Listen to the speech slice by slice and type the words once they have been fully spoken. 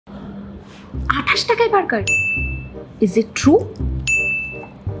28 টাকায় burger. Is it true?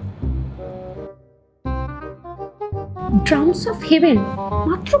 Drums of haven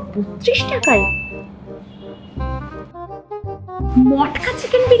মাত্র 32 টাকায়। মটকা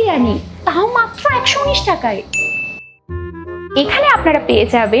চিকেন বিরিয়ানি তাও মাত্র 119 টাকায়। এখানে আপনারা পেয়ে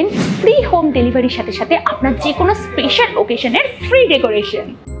যাবেন ফ্রি হোম ডেলিভারির সাথে সাথে আপনার যে কোনো স্পেশাল ওকেশনের ফ্রি ডেকোরেশন।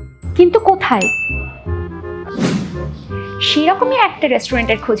 কিন্তু কোথায়? সেরকমই একটা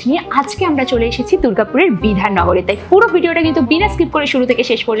রেস্টুরেন্টের খোঁজ নিয়ে আজকে আমরা চলে এসেছি দুর্গাপুরের বিধাননগরে। তাই পুরো ভিডিওটা কিন্তু বিনা স্কিপ করে শুরু থেকে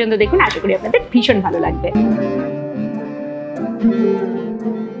শেষ পর্যন্ত দেখুন, আশা করি আপনাদের ভীষণ ভালো লাগবে।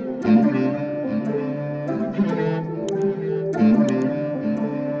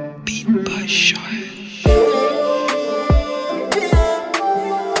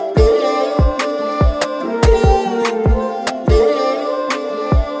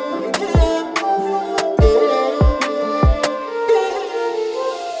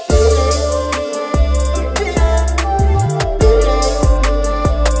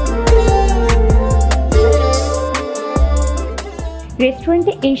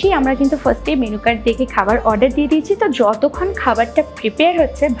 রেস্টুরেন্টে এসেই আমরা কিন্তু ফার্স্টে মেনু কার্ড দেখে খাবার অর্ডার দিয়ে দিয়েছি। তো যতক্ষণ খাবারটা প্রিপেয়ার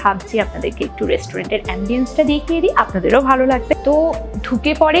হচ্ছে ভাবছি আপনাদেরকে একটু রেস্টুরেন্টের অ্যাম্বিয়েন্সটা দেখিয়ে দিই, আপনাদেরও ভালো লাগবে। তো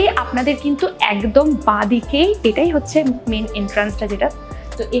ঢুকে পরেই আপনাদের কিন্তু একদম বাঁ দিকেই এটাই হচ্ছে মেন এন্ট্রান্সটা যেটা।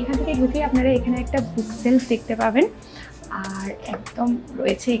 তো এখান থেকে ঢুকে আপনারা এখানে একটা বুক সেলফ দেখতে পাবেন, আর একদম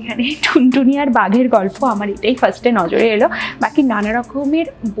রয়েছে এখানে টুনটুনি আর বাঘের গল্প, আমার এটাই ফার্স্টে নজরে এলো। বাকি নানা রকমের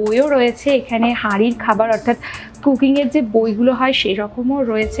বইও রয়েছে এখানে, হাঁড়ির খাবার অর্থাৎ কুকিংয়ের যে বইগুলো হয় সেই রকমও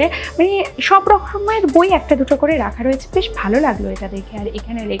রয়েছে, মানে সব রকমের বই একটা দুটো করে রাখা রয়েছে। বেশ ভালো লাগলো এটা দেখে। আর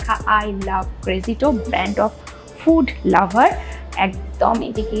এখানে লেখা I love ক্রেজিটো, brand of food lover. একদম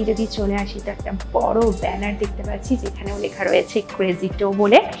এদিকেই যদি চলে আসি তো একটা বড় ব্যানার দেখতে পাচ্ছি যেখানেও লেখা রয়েছে ক্রেজিটো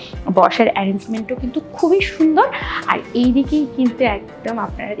বলে। বসার অ্যারেঞ্জমেন্টও কিন্তু খুবই সুন্দর। আর এইদিকেই কিন্তু একদম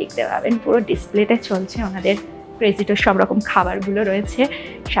আপনারা দেখতে পাবেন পুরো ডিসপ্লেতে চলছে ওনাদের ক্রেজিটোর সব রকম খাবারগুলো রয়েছে।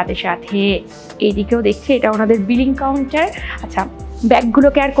 সাথে সাথে এইদিকেও দেখছি এটা ওনাদের বিলিং কাউন্টার। আচ্ছা,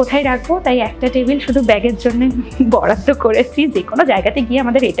 ব্যাগগুলোকে আর কোথায় রাখবো, তাই একটা টেবিল শুধু ব্যাগের জন্য বরাদ্দ করেছি। যে কোনো জায়গাতে গিয়ে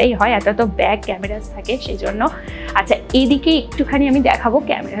আমাদের এটাই হয়, এত তো ব্যাগ ক্যামেরাস থাকে সেই জন্য। আচ্ছা, এদিকে একটুখানি আমি দেখাবো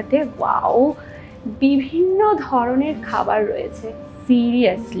ক্যামেরাতে। ওয়াও, বিভিন্ন ধরনের খাবার রয়েছে।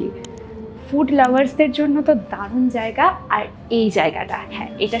 সিরিয়াসলি ফুড লাভার্সদের জন্য তো দারুণ জায়গা। আর এই জায়গাটা,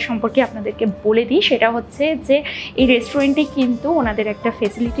 হ্যাঁ, এটা সম্পর্কে আপনাদেরকে বলে দিই, সেটা হচ্ছে যে এই রেস্টুরেন্টে কিন্তু ওনাদের একটা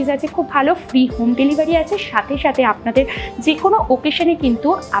ফেসিলিটিস আছে খুব ভালো, ফ্রি হোম ডেলিভারি আছে। সাথে সাথে আপনাদের যে কোনো ওকেশনে কিন্তু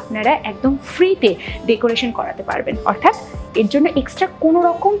আপনারা একদম ফ্রিতে ডেকোরেশন করাতে পারবেন, অর্থাৎ এর জন্য এক্সট্রা কোনো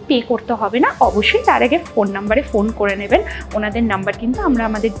রকম পে করতে হবে না। অবশ্যই তার আগে ফোন নাম্বারে ফোন করে নেবেন, ওনাদের নাম্বার কিন্তু আমরা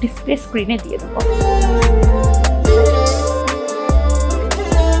আমাদের ডিসপ্লে স্ক্রিনে দিয়ে দেবো।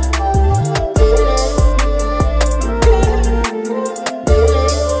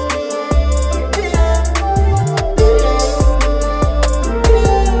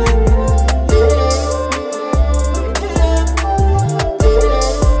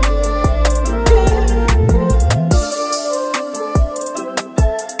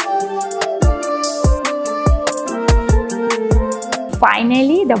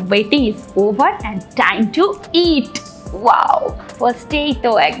 Finally, the waiting is over and time to eat. Wow! ফার্স্টেই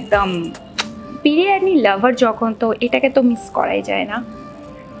তো একদম বিরিয়ানি লাভার যখন, তো এটাকে তো মিস করাই যায় না।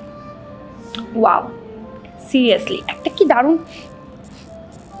 ওয়াও, সিরিয়াসলি একটা কি দারুণ,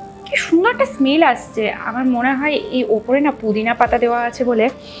 কি সুন্দর একটা স্মেল আসছে। আমার মনে হয় এই ওপরে না পুদিনা পাতা দেওয়া আছে বলে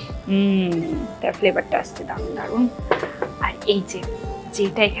তার ফ্লেভারটা আসছে দারুণ দারুণ। আর এই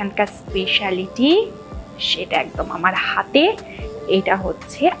যেটা এখানকার স্পেশালিটি সেটা একদম আমার হাতে। এটা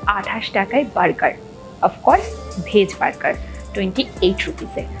হচ্ছে 28 টাকায় বার্গার, অফকোর্স ভেজ বার্গার, 28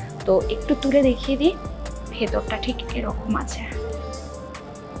 রুপিসে। তো একটু তুলে দেখিয়ে দিই, ভেতরটা ঠিক এরকম আছে,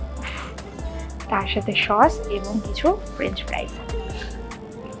 তার সাথে সস এবং কিছু ফ্রেঞ্চ ফ্রাইজ।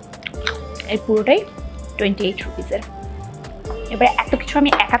 এই পুরোটাই 28 রুপিসের। এবার এত কিছু আমি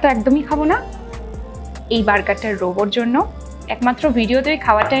একা তো একদমই খাবো না। এই বার্গারটার রোবোর জন্য একমাত্র ভিডিওতে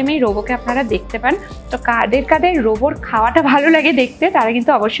খাওয়ার টাইমেই রোবোকে আপনারা দেখতে পান। তো কাদের কাদের রোবোর খাওয়াটা ভালো লাগে দেখতে তারা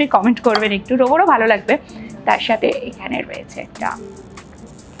কিন্তু অবশ্যই কমেন্ট করবেন, একটু রোবোরও ভালো লাগবে। তার সাথে এখানে রয়েছে একটা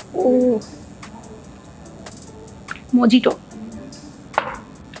মজিটো,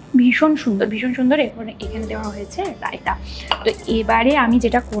 ভীষণ সুন্দর ভীষণ সুন্দর। এখানে দেওয়া হয়েছে রায়তা। তো এবারে আমি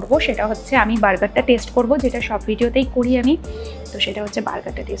যেটা করব সেটা হচ্ছে আমি বার্গারটা টেস্ট করব, যেটা সব ভিডিওতেই করি আমি। তো সেটা হচ্ছে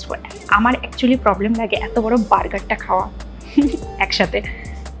বার্গারটা টেস্ট করে। আমার অ্যাকচুয়ালি প্রবলেম লাগে এত বড় বার্গারটা খাওয়া একসাথে।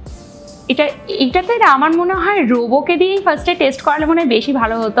 এইটাতে আমার মনে হয় রোবোকে দিয়েই ফার্স্টে টেস্ট করালে মনে হয় বেশি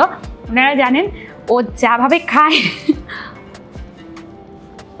ভালো হতো। আপনারা জানেন ও যাভাবে খায়,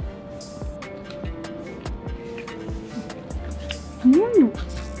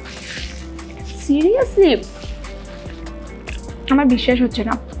 সিরিয়াসলি আমার বিশ্বাস হচ্ছে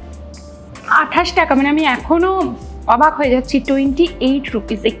না, 28 টাকা, মানে আমি এখনো অবাক হয়ে যাচ্ছি। 28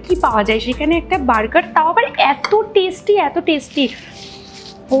 রুপিসে কি পাওয়া যায় সেখানে একটা বার্গার, তাও আবার এত টেস্টি, এত tasty.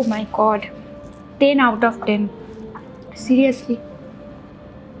 O my god, 10 out of 10 seriously.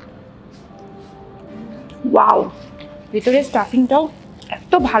 Wow, ভিতরে স্টাফিংটাও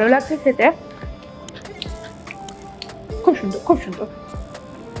এত ভালো লাগছে খেতে, খুব সুন্দর, খুব সুন্দর।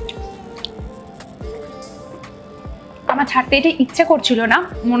 আমার ছাড়তে এটা ইচ্ছে করছিল না,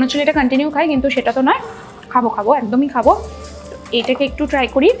 মনে হচ্ছিল এটা কন্টিনিউ খাই, কিন্তু সেটা তো নয়, খাবো খাবো, একদমই খাবো। এটাকে একটু ট্রাই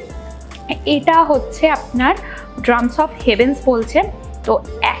করি। এটা হচ্ছে আপনার ড্রামস অফ হেভেন্স বলছে, তো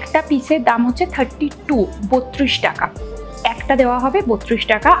একটা পিসের দাম হচ্ছে 32 টাকা, একটা দেওয়া হবে 32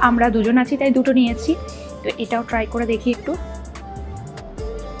 টাকা। আমরা দুজন আছি তাই দুটো নিয়েছি, তো এটাও ট্রাই করে দেখি একটু।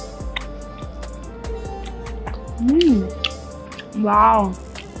 ওয়াও,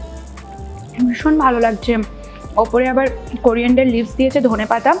 ভীষণ ভালো লাগছে। ওপরে আবার কোরিয়ান্ডার লিভস দিয়েছে,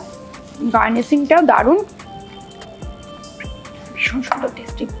 ধনেপাতা, গার্নিশিংটাও দারুণ, ভীষণ সুন্দর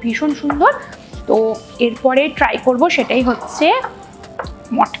টেস্টি, ভীষণ সুন্দর। তো এরপরে ট্রাই করব সেটাই হচ্ছে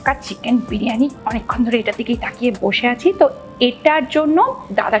মটকা চিকেন বিরিয়ানি। অনেকক্ষণ ধরে এটার দিকেই তাকিয়ে বসে আছি, তো এটার জন্য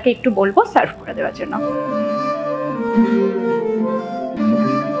দাদাকে একটু বলবো সার্ভ করে দেওয়ার জন্য।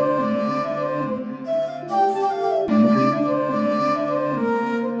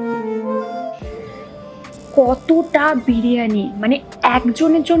 কতটা বিরিয়ানি, মানে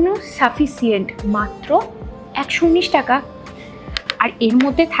একজনের জন্য সাফিসিয়েন্ট, মাত্র 119 টাকা। আর এর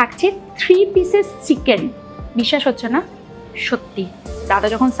মধ্যে থাকছে 3 পিসেস চিকেন। বিশ্বাস হচ্ছে না? সত্যি, দাদা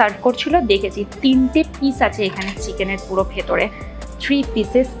যখন সার্ভ করছিল দেখেছি 3টে পিস আছে এখানে চিকেনের পুরো ভেতরে, 3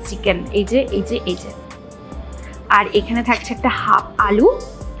 পিসেস চিকেন। এই যে এই যে এই যে, আর এখানে থাকছে একটা হাফ আলু,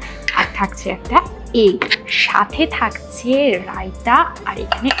 আর থাকছে একটা এগ, সাথে থাকছে রায়তা, আর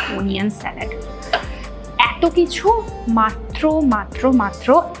এখানে অনিয়ন স্যালাড। এত কিছু মাত্র মাত্র মাত্র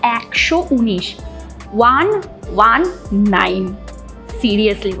 119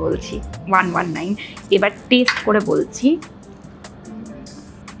 সিরিয়াসলি বলছি, 119। এবার টেস্ট করে বলছি।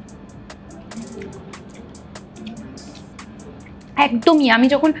 একদমই, আমি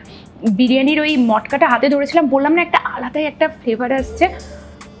যখন বিরিয়ানির ওই মটকাটা হাতে ধরেছিলাম, বললাম না একটা আলাদাই একটা ফ্লেভার আসছে,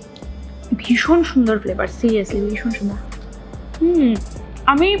 ভীষণ সুন্দর ফ্লেভার, সিরিয়াসলি ভীষণ সুন্দর।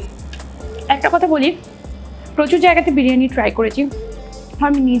 আমি একটা কথা বলি, প্রচুর জায়গাতে বিরিয়ানি ট্রাই করেছি,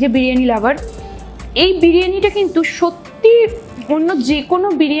 আমি নিজে বিরিয়ানি লাভার। এই বিরিয়ানিটা কিন্তু সত্যি অন্য যে কোনো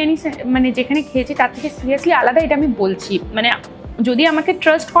বিরিয়ানি মানে যেখানে খেয়েছি তার থেকে সিরিয়াসলি আলাদা, এটা আমি বলছি। মানে যদি আমাকে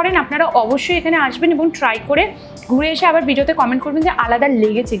ট্রাস্ট করেন আপনারা অবশ্যই এখানে আসবেন এবং ট্রাই করে ঘুরে এসে আবার ভিডিওতে কমেন্ট করবেন যে আলাদা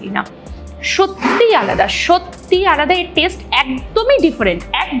লেগেছে কিনা। সত্যিই আলাদা, সত্যিই আলাদা, এর টেস্ট একদমই ডিফারেন্ট,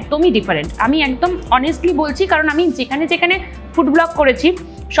 একদমই ডিফারেন্ট। আমি একদম অনেস্টলি বলছি, কারণ আমি যেখানে যেখানে ফুড ব্লগ করেছি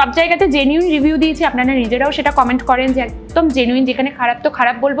সব জায়গাতে জেনুইন রিভিউ দিয়েছি, আপনারা নিজেরাও সেটা কমেন্ট করেন যে একদম জেনুইন, যেখানে খারাপ তো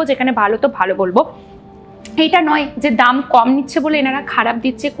খারাপ বলবো, যেখানে ভালো তো ভালো বলবো। এইটা নয় যে দাম কম নিচ্ছে বলে এনারা খারাপ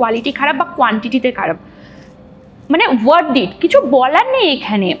দিচ্ছে, কোয়ালিটি খারাপ বা কোয়ান্টিটিতে খারাপ, মানে ওয়ার্থ ইট, কিছু বলার নেই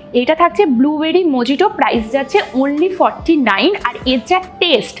এখানে। এটা থাকছে ব্লুবেরি মজিটো, প্রাইস যাচ্ছে অনলি 49। আর এর যা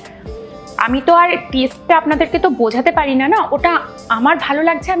টেস্ট, আমি তো আর টেস্টটা আপনাদেরকে তো বোঝাতে পারি না, না ওটা আমার ভালো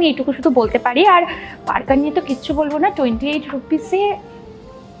লাগছে, আমি এইটুকু শুধু বলতে পারি। আর বার্গার নিয়ে তো কিচ্ছু বলবো না, 28 রুপিসে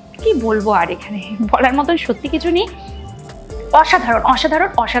কি বলবো, আর এখানে বলার মতন সত্যি কিছু নেই। অসাধারণ অসাধারণ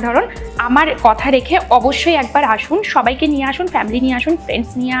অসাধারণ। আমার কথা রেখে অবশ্যই একবার আসুন, সবাইকে নিয়ে আসুন, ফ্যামিলি নিয়ে আসুন, ফ্রেন্ডস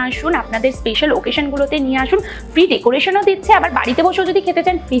নিয়ে আসুন, আপনাদের স্পেশাল ওকেশনগুলোতে নিয়ে আসুন। ফ্রি ডেকোরেশনও দিচ্ছে, আবার বাড়িতে বসেও যদি খেতে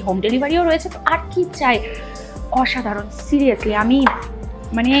চান ফ্রি হোম ডেলিভারিও রয়েছে, তো আর কি চাই। অসাধারণ সিরিয়াসলি, আমি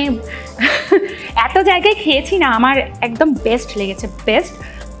মানে এত জায়গায় খেয়েছি না, আমার একদম বেস্ট লেগেছে, বেস্ট।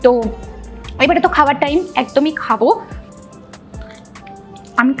 তো এবারে তো খাবার টাইম, একদমই খাবো।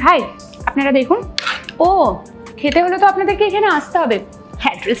 আমি খাই, আপনারা দেখুন। ও, খেতে হলে তো আপনাদেরকে এখানে আসতে হবে।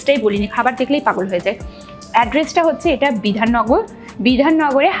 অ্যাড্রেসটাই বলিনি, খাবার দেখলেই পাগল হয়ে যায়। অ্যাড্রেসটা হচ্ছে এটা বিধাননগর,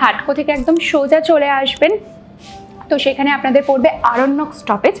 বিধাননগরে হাটকো থেকে একদম সোজা চলে আসবেন, তো সেখানে আপনাদের পড়বে আরণ্যক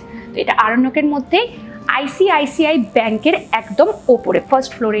স্টপেজ। তো এটা আরণ্যকের মধ্যেই ICICI ব্যাংকের একদম ওপরে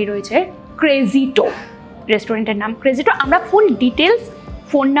ফার্স্ট ফ্লোরেই রয়েছে ক্রেজিটো, রেস্টুরেন্টের নাম ক্রেজিটো। আমরা ফুল ডিটেলস,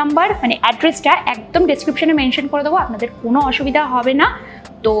 ফোন নাম্বার, মানে অ্যাড্রেসটা একদম ডেসক্রিপশনে মেনশন করে দেবো, আপনাদের কোনো অসুবিধা হবে না।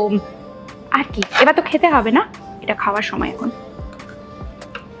 তো আর কি, এবার তো খেতে হবে না, এটা খাওয়ার সময় এখন।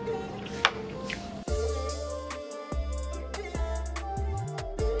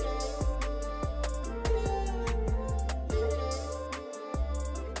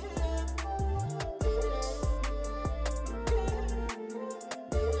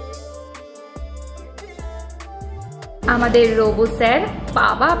 আমাদের রোবো স্যার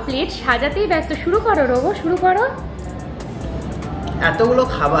বাবা প্লেট সাজাতেই ব্যস্ত। শুরু করো রোবো, শুরু করো। এতগুলো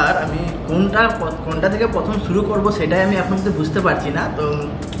খাবার আমি কোনটা থেকে প্রথম শুরু করব সেটাই আমি এখন তো বুঝতে পারছি না। তো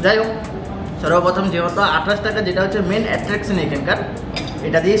যাই হোক, সর্বপ্রথম যেহেতু 28 টাকা যেটা হচ্ছে মেন অ্যাট্রাকশন এখানকার,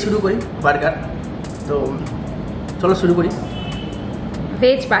 এটা দিয়ে শুরু করি বার্গার। তো চলো শুরু করি।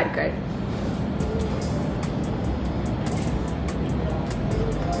 Veg burger.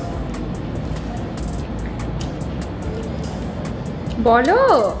 বলো।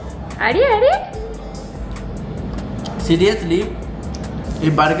 আরে আরে সিরিয়াসলি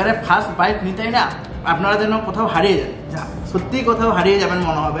এই বার্গারের ফার্স্ট বাইট নিতেই না আপনারা যেন কোথাও হারিয়ে যান, সত্যি কোথাও হারিয়ে যাবেন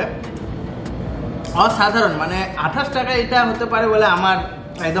মনে হবে। অসাধারণ, মানে 28 টাকা এটা হতে পারে বলে আমার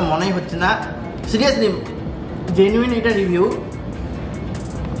একদম মনেই হচ্ছে না। সিরিয়াসলি জেনুইন এটা রিভিউ।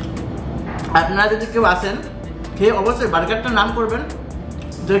 আপনারা যদি কেউ আসেন খেয়ে অবশ্যই বার্গারটার নাম করবেন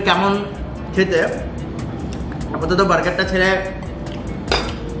যে কেমন খেতে। আপাতত বার্গারটা ছেড়ে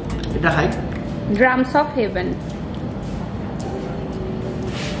এটা খাই। Drums of haven.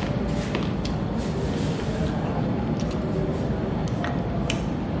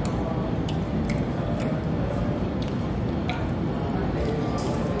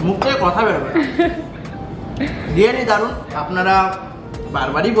 মুখ থেকে কথা বেরোবে না। রিয়েলি দারুণ। আপনারা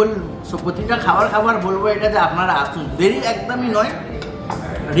বারবারই প্রতিটা খাবার বলবো এটা যে আপনারা আসুন, দেরি একদমই নয়,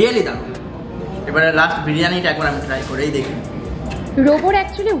 রিয়েলি দারুণ। এবারে লাস্ট বিরিয়ানিটা একবার আমি ট্রাই করেই দেখি। রোবোর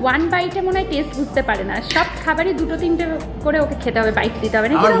অ্যাকচুয়ালি ওয়ান বাইটে মনে হয় টেস্ট বুঝতে পারে না, সব খাবারই দুটো তিনটে করে ওকে খেতে হবে, বাইট দিতে হবে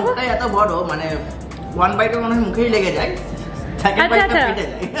না। আমার মুখটাই এত বড়, মানে ওয়ান বাইটে মনে হয় মুখেই লেগে যায়, সেকেন্ড বাইটটা ফেটে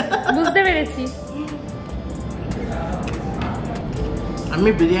যায়। বুঝতে পেরেছি। আমি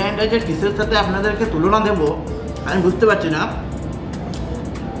বিরিয়ানিটা যে কিসের সাথে আপনাদেরকে তুলনা দেবো আমি বুঝতে পারছি না।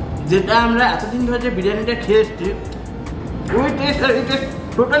 যেটা আমরা এতদিন ধরে যে বিরিয়ানিটা খেয়ে এসছি ওই টেস্ট আর এই টেস্ট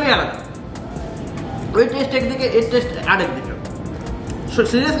টোটালি আলাদা। ওই টেস্ট একদিকে, এর টেস্ট আরেকদিকে।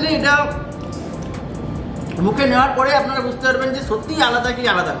 সিরিয়াসলি এটা মুখে নেওয়ার পরে আপনারা বুঝতে পারবেন যে সত্যিই আলাদা কি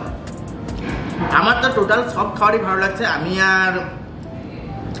আলাদা নয়। আমার তো টোটাল সব খাবারই ভালো লাগছে। আমি আর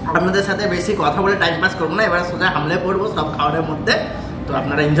আপনাদের সাথে বেশি কথা বলে টাইম পাস করবো না, এবার সোজা হামলে পড়বো সব খাবারের মধ্যে। তো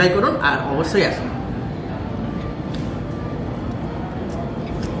আপনারা এনজয় করুন আর অবশ্যই আসুন।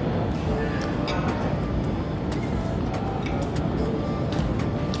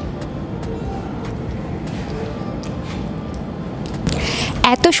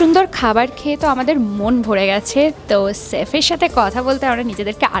 এত সুন্দর খাবার খেয়ে তো আমাদের মন ভরে গেছে। তো শেফের সাথে কথা বলতে আমরা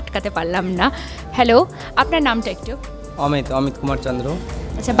নিজেদেরকে আটকাতে পারলাম না। হ্যালো, আপনার নামটা একটু? অমিত কুমার চন্দ্র।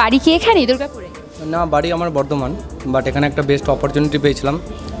 আচ্ছা, বাড়ি কি এখানেই দুর্গাপুরে? না, বাড়ি আমার বর্ধমান, বাট এখানে একটা বেস্ট অপরচুনিটি পেয়েছিলাম।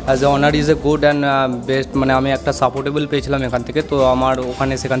 As a honour is a good and best, মানে আমি একটা সাপোর্টেবল পেয়েছিলাম এখান থেকে। তো আমার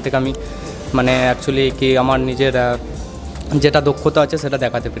সেখান থেকে আমি মানে অ্যাকচুয়ালি কি আমার নিজের যেটা দক্ষতা আছে সেটা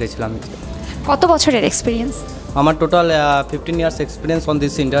দেখাতে পেরেছিলাম। কত বছরের এক্সপিরিয়েন্স? আমার total 15 years experience on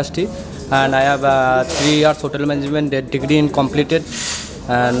this industry, and I have 3 years hotel management degree in completed,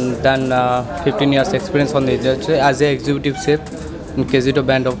 and then 15 years experience on the industry as a executive chef in CREZYTO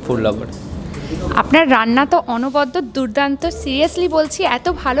brand of food lover. আপনার রান্না তো অনবদ্য দুর্দান্ত, seriously বলছি এত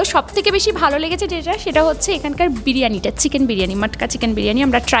ভালো। সব থেকে বেশি ভালো লেগেছে সেটা হচ্ছে এখানকার বিরিয়ানিটা, চিকেন বিরিয়ানি, মটকা চিকেন বিরিয়ানি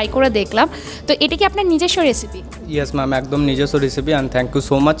আমরা ট্রাই করে দেখলাম। তো এটা কি আপনার নিজস্ব রেসিপি? ইয়েস ম্যাম, একদম নিজস্ব recipe, and thank you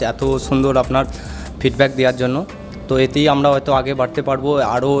so much এত সুন্দর আপনার ফিডব্যাক দেওয়ার জন্য। তো এতেই আমরা হয়তো আগে বাড়তে পারবো,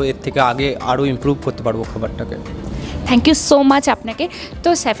 আরও এর থেকে আরও ইমপ্রুভ করতে পারবো খাবারটাকে। থ্যাংক ইউ সো মাচ আপনাকে। তো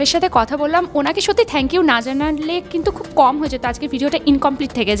শেফের সাথে কথা বললাম, ওনাকে সত্যি থ্যাংক ইউ না জানালে কিন্তু খুব কম হয়ে যেত, আজকে ভিডিওটা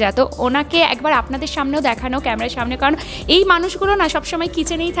ইনকমপ্লিট থেকে যেত। ওনাকে একবার আপনাদের সামনেও দেখানো, ক্যামেরার সামনে, কারণ এই মানুষগুলো না সবসময়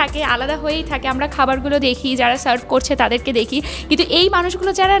কিচেনেই থাকে, আলাদা হয়েই থাকে। আমরা খাবারগুলো দেখি, যারা সার্ভ করছে তাদেরকে দেখি, কিন্তু এই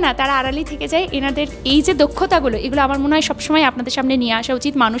মানুষগুলো যারা না তারা আড়ালেই থেকে যায়। এনাদের এই যে দক্ষতাগুলো, এগুলো আমার মনে হয় সবসময় আপনাদের সামনে নিয়ে আসা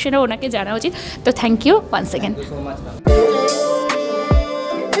উচিত, মানুষেরা ওনাকে জানা উচিত। তো thank you once second.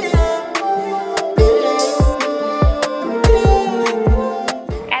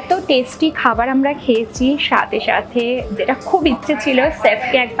 Tasty খাবার আমরা খেয়েছি, সাথে সাথে যেটা খুব ইচ্ছে ছিল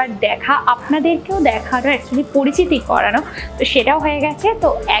শেফকে একবার দেখা, আপনাদেরকেও দেখানো, অ্যাকচুয়ালি পরিচিতি করানো, তো সেটাও হয়ে গেছে। তো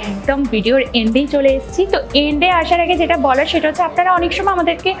একদম ভিডিওর এন্ডেই চলে এসেছি। তো এন্ডে আসার আগে যেটা বলার সেটা হচ্ছে, আপনারা অনেক সময়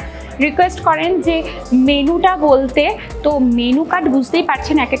আমাদেরকে রিকোয়েস্ট করেন যে মেনুটা বলতে। তো মেনু কার্ড বুঝতেই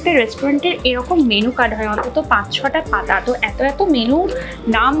পারছেন, এক একটা রেস্টুরেন্টের এরকম মেনু কার্ড হয় অন্তত 5-6টা পাতা। তো এত মেনুর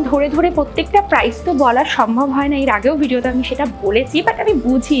নাম ধরে ধরে প্রত্যেকটা প্রাইস তো বলা সম্ভব হয় না। এর আগেও ভিডিওতে আমি সেটা বলেছি, বাট আমি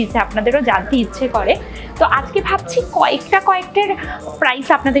বুঝি যে আপনাদেরও জানতে ইচ্ছে করে। তো আজকে ভাবছি কয়েকটার প্রাইস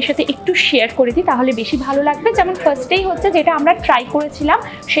আপনাদের সাথে একটু শেয়ার করে দিই, তাহলে বেশি ভালো লাগবে। যেমন ফার্স্টেই হচ্ছে যেটা আমরা ট্রাই করেছিলাম,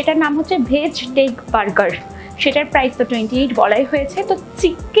 সেটার নাম হচ্ছে ভেজ টেক বার্গার। সেটার প্রাইস তো 28 বলাই হয়েছে। তো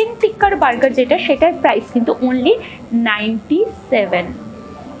চিকেন টিক্কার বার্গার যেটা, সেটার প্রাইস কিন্তু অনলি 97।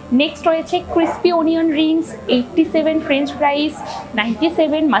 নেক্সট রয়েছে crispy onion Rings, 87 French fries,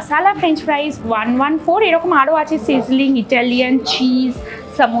 97 মশালা ফ্রেঞ্চ ফ্রাইস, 114 এরকম আরও আছে, sizzling Italian cheese,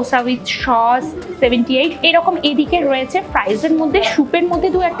 samosa with sauce, 78 এরকম। এদিকে রয়েছে ফ্রাইজের মধ্যে, স্যুপের মধ্যে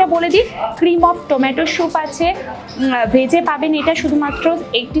দু একটা বলে দিই, ক্রিম অফ টমেটো স্যুপ আছে, ভেজে পাবেন এটা শুধুমাত্র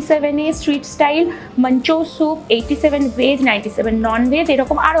 87-এ street style, মঞ্চো soup, 87 veg, 97 non veg,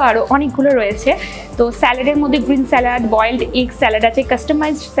 এরকম আরও অনেকগুলো রয়েছে। তো স্যালাডের মধ্যে green salad, boiled egg salad আছে,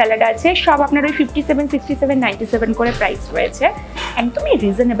 কাস্টমাইজড স্যালাড আছে, সব আপনার ওই 57, 67, 97 করে প্রাইস রয়েছে, একদমই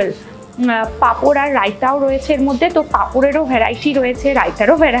রিজনেবল। পাঁপড় আর রায়তাও রয়েছে এর মধ্যে, তো পাঁপড়েরও ভ্যারাইটি রয়েছে,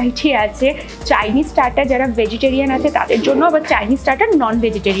 রায়তারও ভ্যারাইটি আছে। চাইনিজ স্টার্টার যারা ভেজিটেরিয়ান আছে তাদের জন্য, আবার চাইনিজ স্টার্টার নন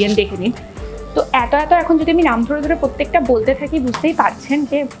ভেজিটেরিয়ান দেখে নিন। তো এত এখন যদি আমি নাম ধরে প্রত্যেকটা বলতে থাকি বুঝতেই পারছেন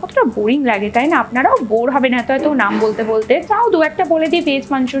যে কতটা বোরিং লাগে, তাই না? আপনারাও বোর হবেন এত নাম বলতে। তাও দু একটা বলে দিই, ভেজ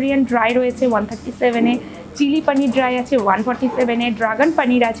মাঞ্চুরিয়ান ড্রাই রয়েছে 137-এ, চিলি পনির ড্রাই আছে 147-এ, ড্রাগন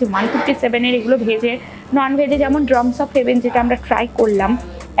পনির আছে 157-এর, এগুলো ভেজে। নন ভেজে যেমন ড্রামস অফ হেভেন যেটা আমরা ট্রাই করলাম,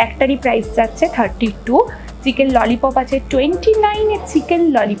 একটারই প্রাইস যাচ্ছে 32। চিকেন ললিপপ আছে 29-এ, চিকেন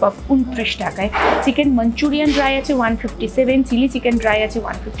ললিপপ 29 টাকায়। চিকেন মঞ্চুরিয়ান ড্রাই আছে 157, চিলি চিকেন ড্রাই আছে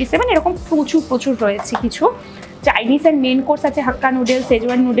 157, এরকম প্রচুর রয়েছে কিছু। চাইনিজ অ্যান্ড মেন কোর্স আছে হাক্কা noodles,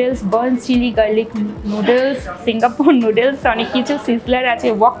 Schezwan noodles, burn chilli garlic noodles, Singapore noodles, অনেক কিছু। সিজলার আছে,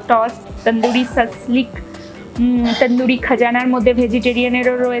 ওয়াক টস, তন্দুরি সসলিক, তন্দুরি খাজানার মধ্যে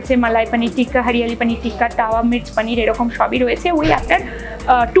ভেজিটেরিয়ানেরও রয়েছে, মালাই পনির টিক্কা, হরিয়ালি পনির টিক্কা, তাওয়া মির্চ পনির, এরকম সবই রয়েছে ওই আপনার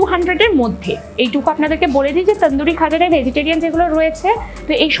 200-এর মধ্যে। এইটুকু আপনাদেরকে বলে দিই যে তন্দুরি খাজানায় ভেজিটেরিয়ান যেগুলো রয়েছে,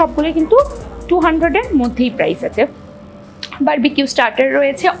 তো এই সবগুলো কিন্তু 200-এর মধ্যেই প্রাইস আছে। বারবিকিউ স্টার্টার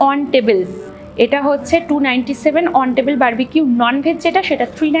রয়েছে অন টেবিল, এটা হচ্ছে 297, on table barbecue non veg যেটা সেটা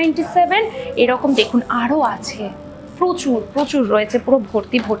 397, এরকম দেখুন আরও আছে, প্রচুর রয়েছে, পুরো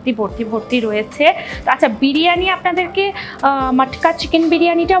ভর্তি রয়েছে। তো আচ্ছা, বিরিয়ানি আপনাদেরকে মটকা চিকেন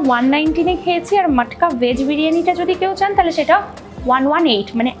বিরিয়ানিটা 119-এ খেয়েছি, আর মটকা ভেজ বিরিয়ানিটা যদি কেউ চান তাহলে সেটা 118,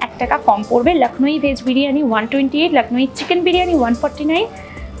 মানে 1 টাকা কম পড়বে। লখনৌ ভেজ বিরিয়ানি 128, লখনৌ চিকেন বিরিয়ানি 149,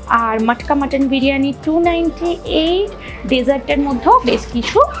 আর মটকা মাটন বিরিয়ানি 298। ডেজার্টের মধ্যেও বেশ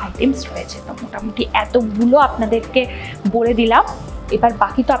কিছু আইটেমস রয়েছে। তো মোটামুটি এতগুলো আপনাদেরকে বলে দিলাম, এবার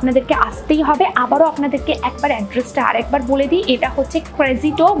বাকি তো আপনাদেরকে আসতেই হবে। আবারও আপনাদেরকে একবার অ্যাড্রেসটা আরেকবার বলে দিই, এটা হচ্ছে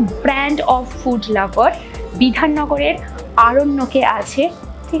ক্রেজিটো ব্র্যান্ড অফ ফুড লাভার, বিধাননগরের আরণ্যকে আছে,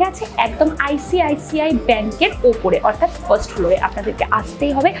 ঠিক আছে? একদম ICICI ব্যাংকের ওপরে, অর্থাৎ ফার্স্ট ফ্লোরে। আপনাদেরকে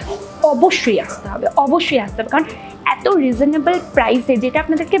আসতেই হবে, অবশ্যই আসতে হবে, কারণ এত রিজনেবল প্রাইসে, যেটা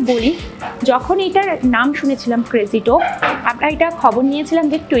আপনাদেরকে বলি, যখন এটার নাম শুনেছিলাম ক্রেজিটো, আমরা এটা খবর নিয়েছিলাম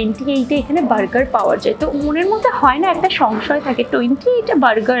যে 28-এ এখানে বার্গার পাওয়া যায়। তো মনের মধ্যে হয় না একটা সংশয় থাকে, 28-এ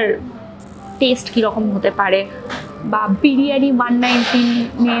বার্গার টেস্ট কীরকম হতে পারে, বা বিরিয়ানি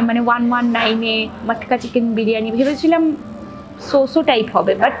 119-এ, মানে 119-এ মটকা চিকেন বিরিয়ানি ভেবেছিলাম সোসো টাইপ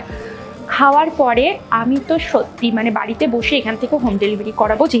হবে, বাট খাওয়ার পরে আমি তো সত্যি মানে বাড়িতে বসে এখান থেকে হোম ডেলিভারি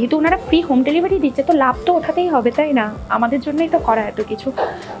করাবো, যেহেতু ওনারা ফ্রি হোম ডেলিভারি দিচ্ছে, তো লাভ তো ওঠাতেই হবে, তাই না? আমাদের জন্যই তো করা এত কিছু।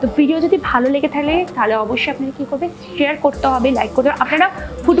 তো ভিডিও যদি ভালো লেগে থাকে তাহলে অবশ্যই আপনারা কী করবে, শেয়ার করতে হবে, লাইক করতে হবে। আপনারা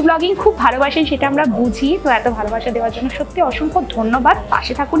ফুড ব্লগিং খুব ভালোবাসেন, সেটা আমরা বুঝি, তো এত ভালোবাসা দেওয়ার জন্য সত্যি অসংখ্য ধন্যবাদ।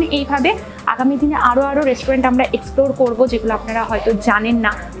 পাশে থাকুন এইভাবে, আগামী দিনে আরও রেস্টুরেন্ট আমরা এক্সপ্লোর করব, যেগুলো আপনারা হয়তো জানেন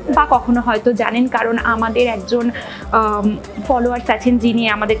না বা কখনো হয়তো জানেন, কারণ আমাদের একজন ফলোয়ার্স আছেন যিনি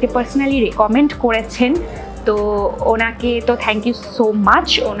আমাদেরকে পার্সোনালি রেকমেন্ড করেছেন, তো ওনাকে তো থ্যাংক ইউ সো মাচ।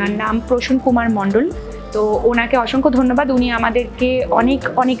 ওনার নাম প্রসূন কুমার মণ্ডল, তো ওনাকে অসংখ্য ধন্যবাদ। উনি আমাদেরকে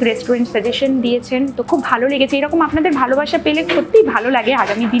অনেক রেস্টুরেন্ট সাজেশন দিয়েছেন, তো খুব ভালো লেগেছে। এরকম আপনাদের ভালোবাসা পেলে সত্যিই ভালো লাগে,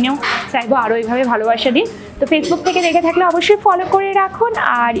 আগামী দিনেও চাইবো আরও এইভাবে ভালোবাসা দিন। তো ফেসবুক থেকে দেখে থাকলে অবশ্যই ফলো করে রাখুন,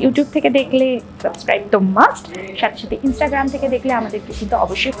 আর ইউটিউব থেকে দেখলে সাবস্ক্রাইব তো মাস্ট, সাথে ইনস্টাগ্রাম থেকে দেখলে আমাদেরকে কিন্তু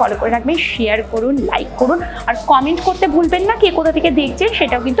অবশ্যই ফলো করে রাখবেন, শেয়ার করুন, লাইক করুন, আর কমেন্ট করতে ভুলবেন না কে কোথা থেকে দেখছেন,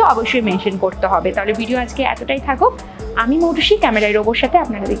 সেটাও কিন্তু অবশ্যই মেনশন করতে হবে। তাহলে ভিডিও আজকে এতটাই থাকুক। আমি মৌটুসি, ক্যামেরায় রোবোর সাথে,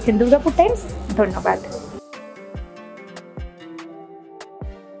 আপনারা দেখছেন দুর্গাপুর টাইমস। ধন্যবাদ।